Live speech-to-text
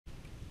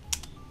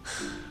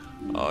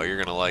Oh, you're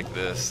gonna like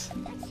this.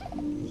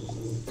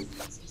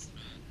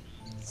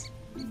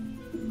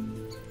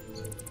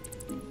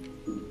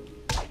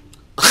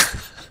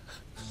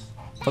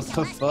 What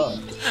the fuck?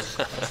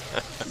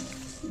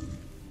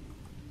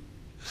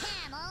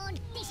 Come on,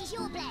 this is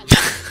your blade.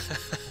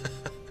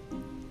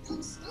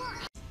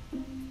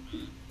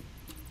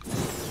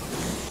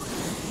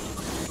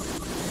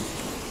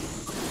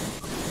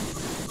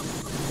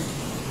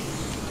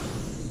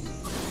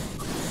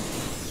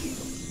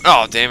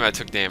 Oh, damn it, I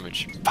took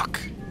damage. Fuck.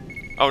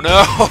 Oh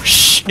no, oh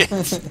shit.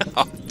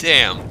 Oh,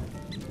 damn.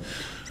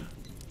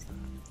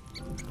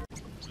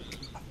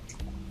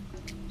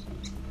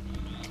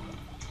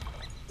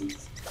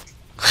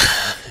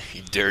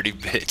 You dirty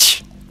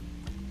bitch.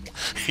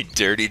 You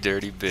dirty,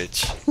 dirty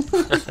bitch.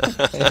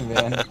 Hey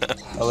man,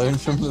 I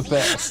learned from the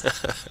best.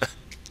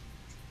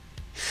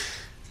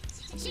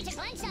 Should you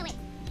find something?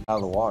 Out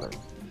of the water.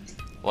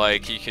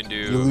 Like, you can do...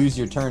 You lose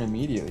your turn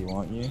immediately,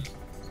 won't you?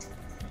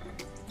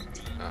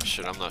 Oh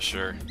shit, I'm not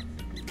sure.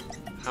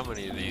 How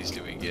many of these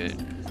do we get?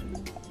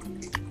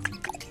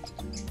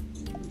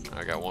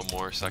 I got one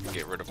more, so I can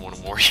get rid of one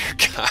more of your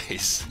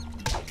guys.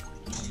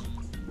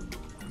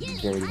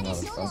 Dirty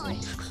motherfucker.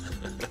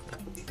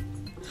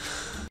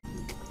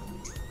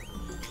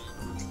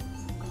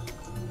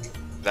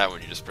 That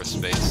one, you just press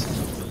space.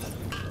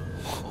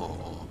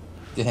 Oh.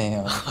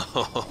 Damn.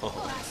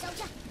 Alright,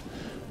 soldier.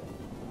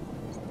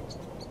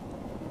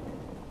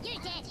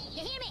 You're dead.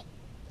 You hear me?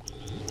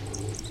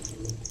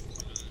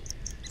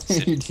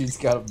 Your dude's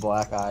got a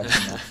black eye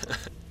from that.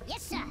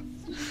 Yes, sir.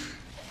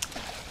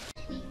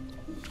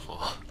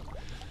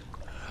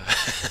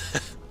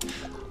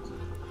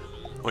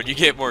 When you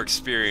get more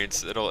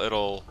experience,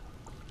 it'll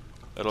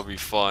be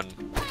fun.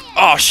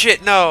 Oh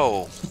shit,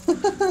 no!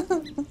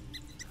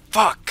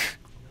 Fuck!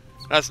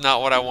 That's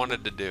not what I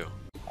wanted to do.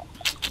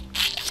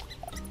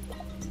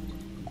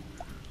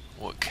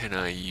 What can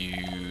I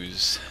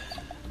use?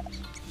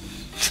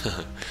 You're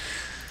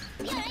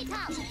a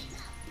pal.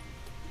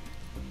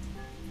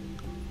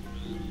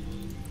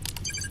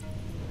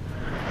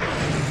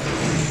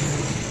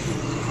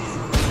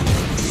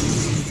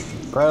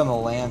 Right on the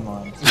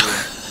landline,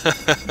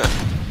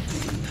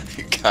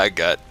 too. Guy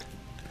got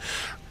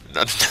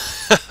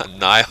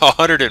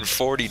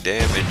 940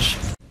 damage.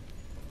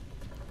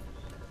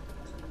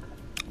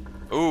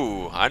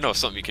 Ooh, I know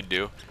something you can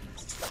do.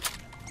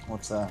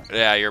 What's that?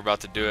 Yeah, you're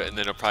about to do it, and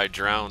then it'll probably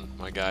drown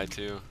my guy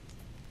too.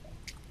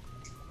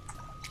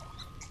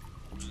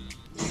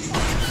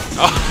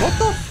 Oh, What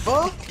the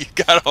fuck? you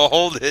gotta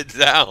hold it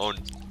down.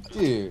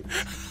 Dude.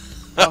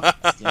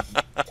 Fuck this game.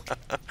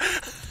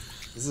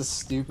 This is the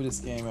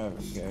stupidest game ever,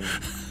 Cody.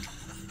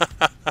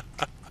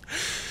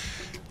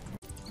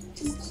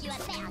 You are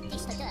fair,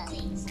 Mr. Girl.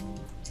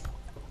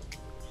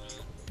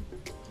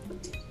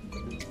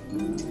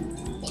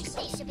 This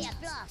place should be a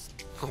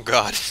blast. Oh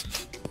god.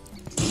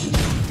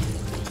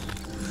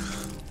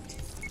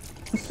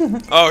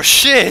 Oh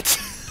shit!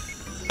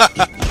 Whoa.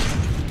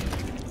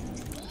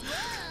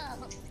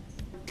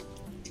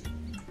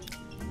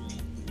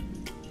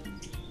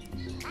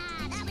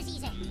 Ah, that was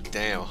easy.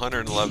 Damn,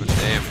 111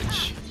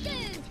 damage.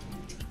 Dude.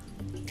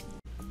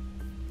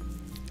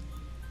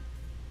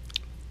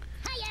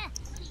 Hiya.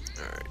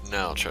 Alright,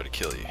 now I'll try to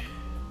kill you.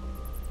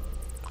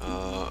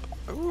 Ooh,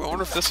 I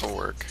wonder if this will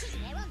work.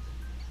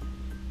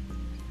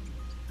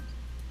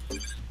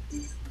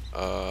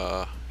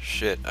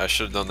 Shit, I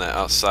should have done that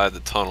outside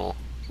the tunnel.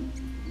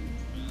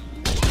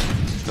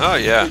 Oh,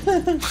 yeah.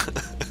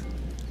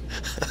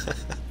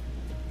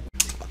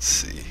 Let's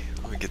see.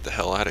 Let me get the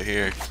hell out of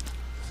here.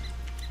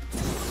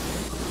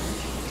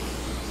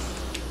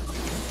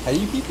 How do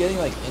you keep getting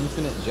like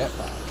infinite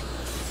jetpack?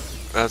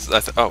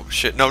 That's oh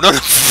shit, no, no, no.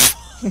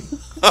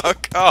 Oh,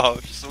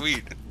 gosh,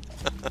 sweet.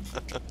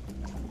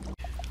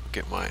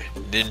 Get my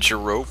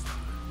ninja rope.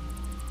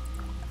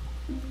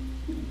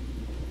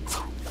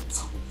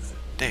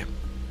 Damn.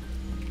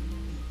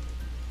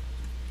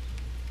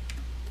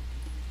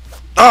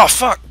 Oh,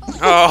 fuck!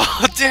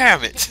 Oh,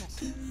 damn it!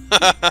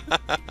 Oh,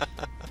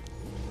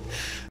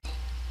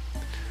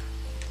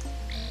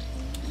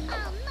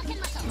 muck and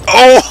muscle.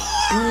 Oh!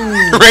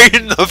 Right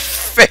in the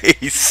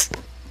face!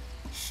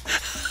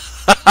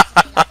 You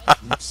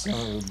son of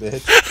a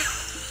bitch.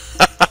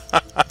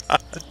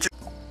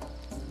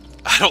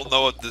 I don't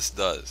know what this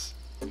does.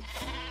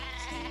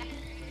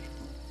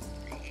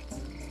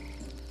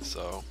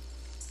 So.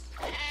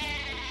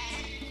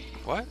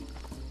 What?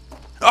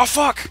 Oh,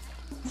 fuck!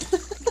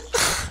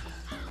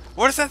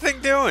 What is that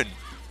thing doing?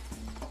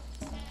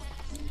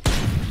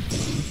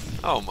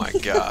 Oh my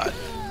god.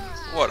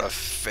 What a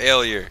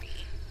failure.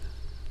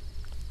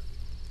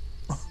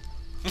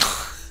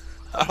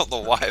 I don't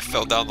know why I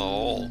fell down the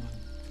hole.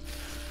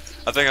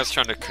 I think I was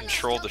trying to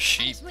control the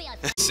sheep.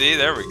 See,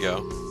 there we go.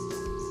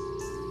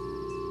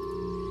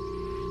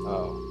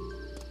 Oh.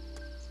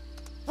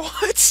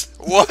 What?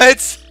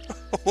 What?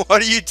 What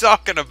are you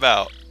talking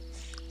about?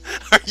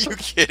 Are you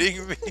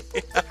kidding me?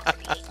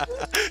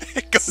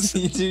 It goes,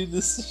 See, dude,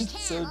 this is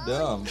so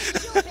dumb.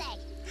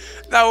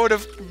 that would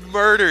have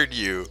murdered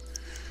you.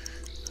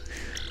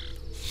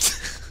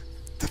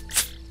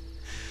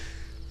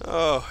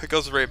 Oh, it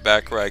goes right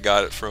back where I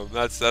got it from.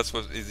 That's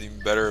what is even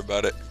better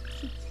about it.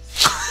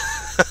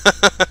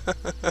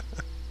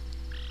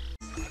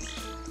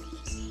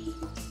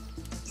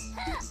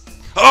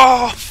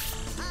 Oh!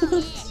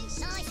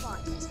 Nice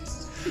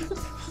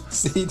one.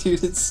 See,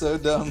 dude, it's so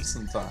dumb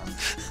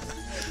sometimes.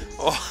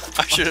 Oh,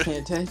 I I should.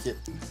 can't take it.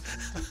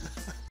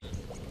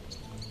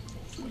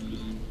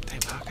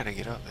 Damn, how can I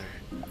get up there?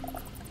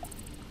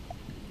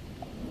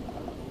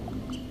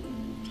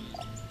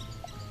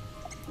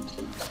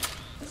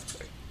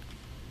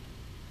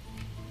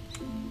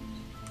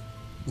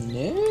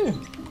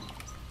 No.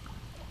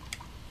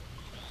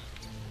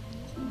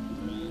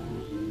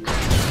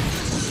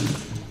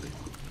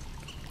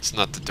 It's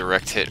not the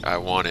direct hit I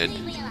wanted.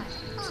 Realize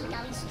I'm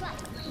going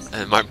straight.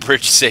 And my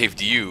bridge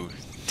saved you.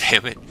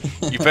 Damn it.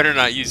 You better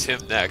not use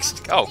him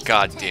next. Oh,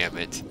 god damn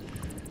it.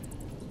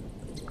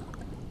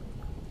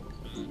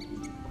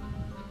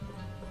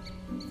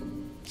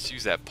 Let's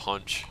use that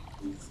punch.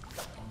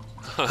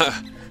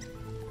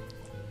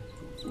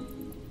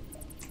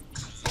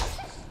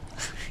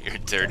 You're a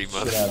dirty Get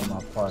mother. out of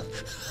my park.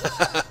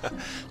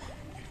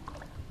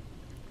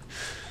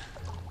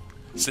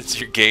 Since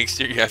you're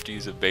gangster, you have to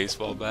use a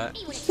baseball bat.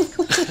 He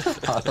would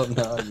have I don't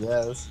know, I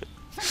guess.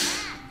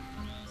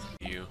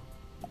 You.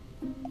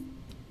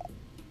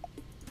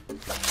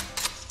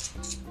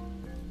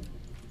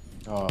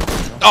 Oh,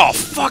 Oh,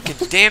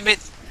 fucking damn it!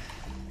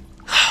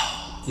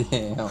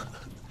 damn.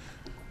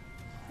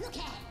 Look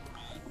at.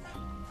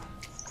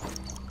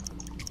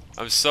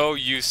 I'm so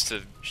used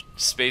to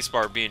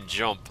spacebar being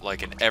jump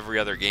like in every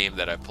other game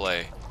that I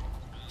play.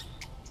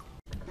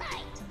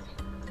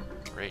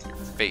 Right in your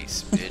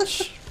face,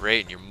 bitch.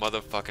 Right in your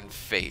motherfucking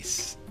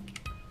face.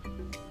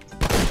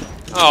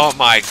 Oh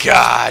my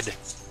god!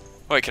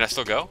 Wait, can I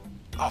still go?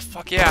 Oh,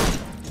 fuck yeah!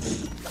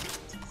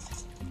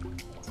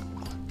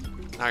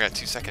 Now I got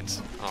 2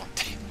 seconds. Oh,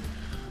 damn.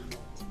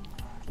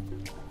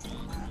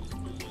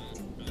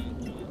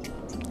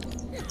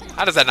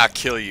 How does that not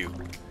kill you?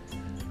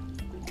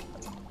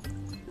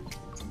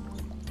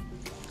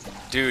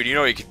 Dude, you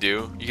know what you could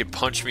do? You could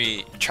punch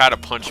me, try to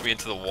punch me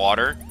into the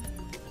water.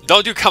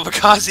 Don't do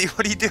kamikaze,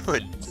 what are you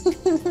doing?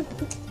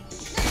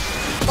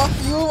 Fuck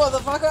you,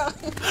 motherfucker!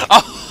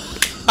 Oh.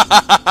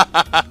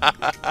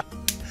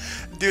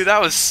 Dude,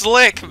 that was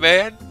slick,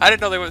 man. I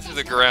didn't know they went through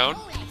the ground.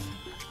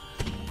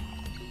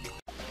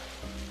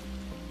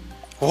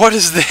 What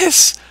is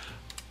this?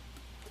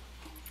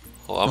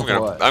 Hold on,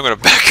 I'm gonna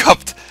back up.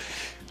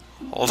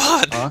 Hold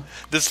on. Huh?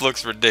 This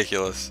looks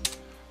ridiculous.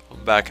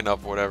 I'm backing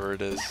up whatever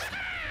it is.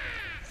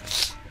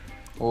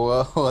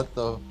 Whoa, what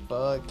the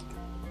fuck?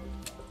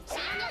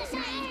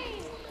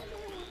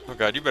 Oh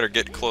god, you better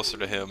get closer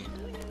to him.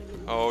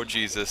 Oh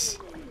Jesus.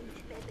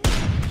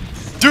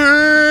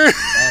 Dude!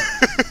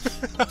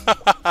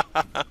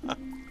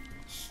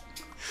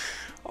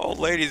 Old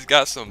lady's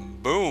got some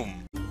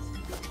boom.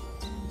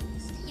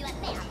 You have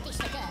found this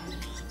the girl.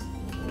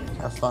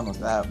 Have fun with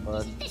that,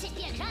 bud. This is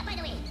pure crap, by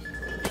the way.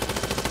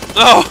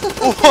 Oh!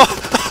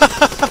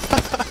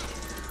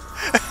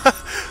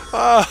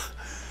 Ah.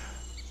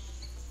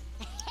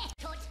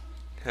 Cut.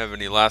 Have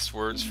any last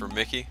words for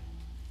Mickey?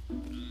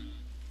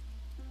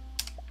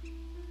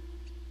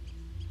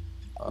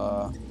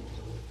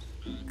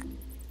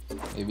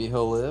 Maybe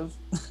he'll live?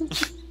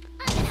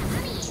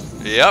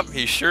 Yep,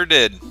 he sure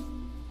did.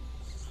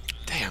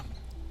 Damn.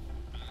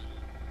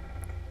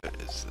 What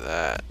is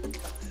that?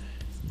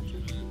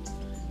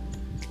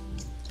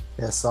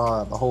 Yeah, I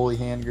saw the holy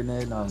hand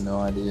grenade and I have no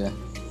idea.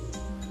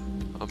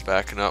 I'm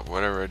backing up,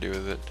 whatever I do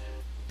with it.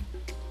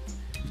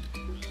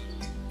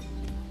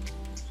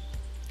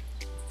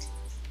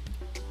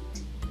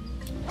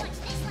 What's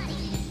this,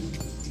 laddie?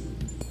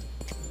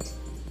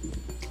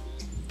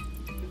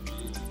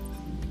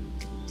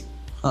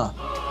 Huh.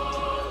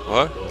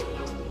 What?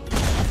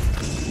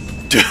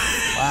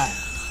 Wow.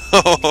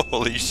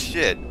 Holy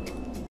shit.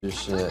 Your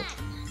shit.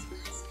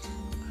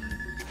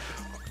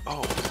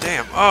 Oh,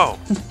 damn. Oh.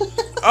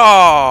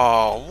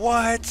 Oh,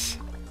 what?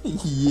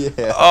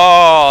 Yeah.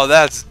 Oh,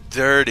 that's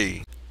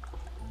dirty.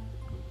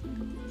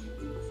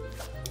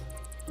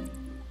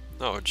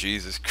 Oh,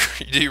 Jesus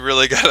Christ. You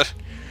really gotta...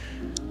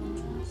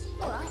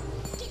 Alright,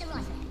 get the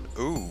rifle.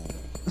 Ooh.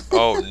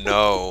 Oh,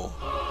 no.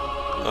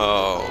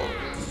 Oh.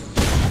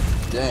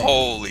 Dang.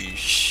 Holy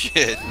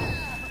shit.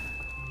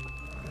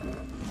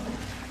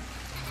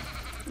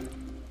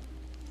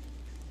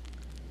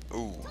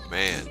 Ooh,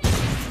 man.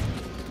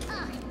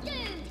 Ah,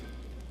 dude.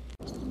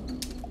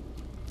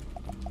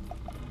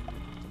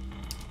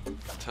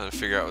 Trying to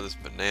figure out what this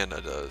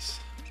banana does.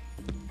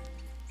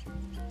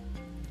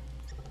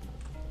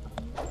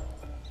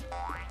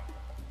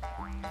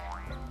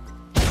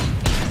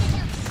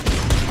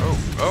 Oh,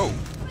 oh.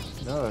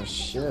 Oh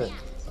shit.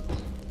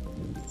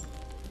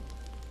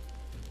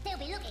 They'll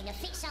be looking to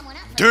fix someone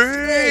up.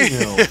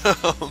 Damn!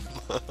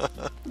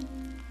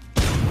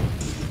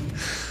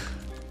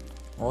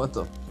 What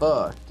the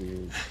fuck,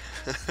 dude?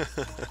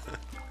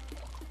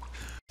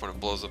 When it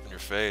blows up in your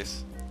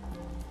face.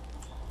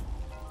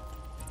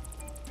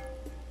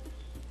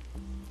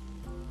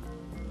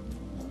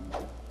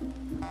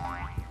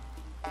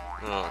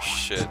 Oh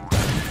shit.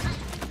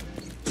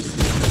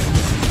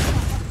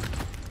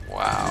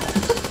 Wow.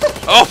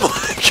 Oh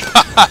my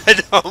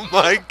god! Oh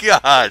my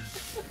god!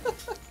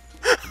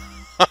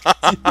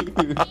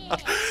 Dude.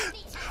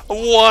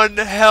 1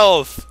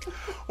 health!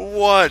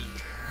 1!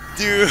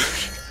 Dude!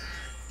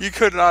 You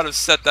could not have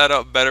set that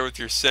up better with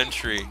your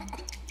sentry.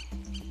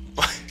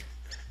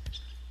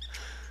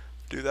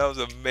 Dude, that was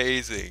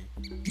amazing.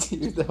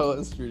 Dude, that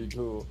was pretty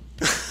cool.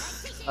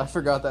 I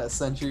forgot that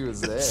sentry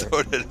was there.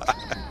 So did I.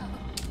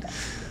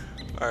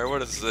 Alright,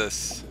 what is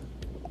this?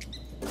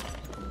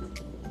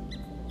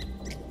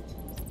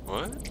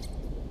 What?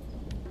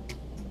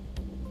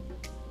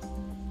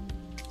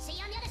 See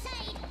you on the other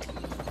side.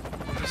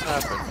 What just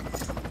happened?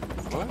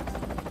 What?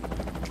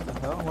 What the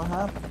hell? What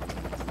happened?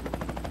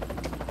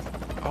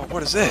 Oh,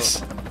 what is this?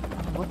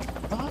 What the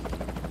fuck?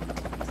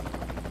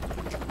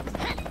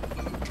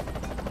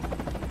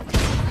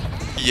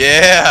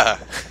 Yeah!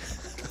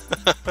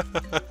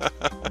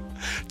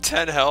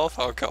 10 health?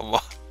 Oh, come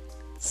on.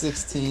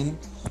 16.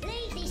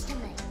 Leave these to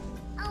me.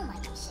 Oh my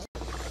gosh.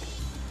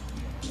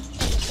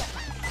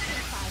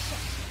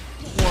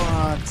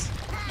 What?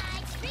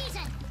 It's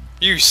freezing.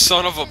 You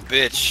son of a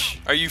bitch.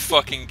 Are you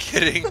fucking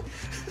kidding?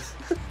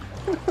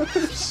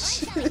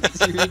 Shit,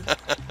 dude.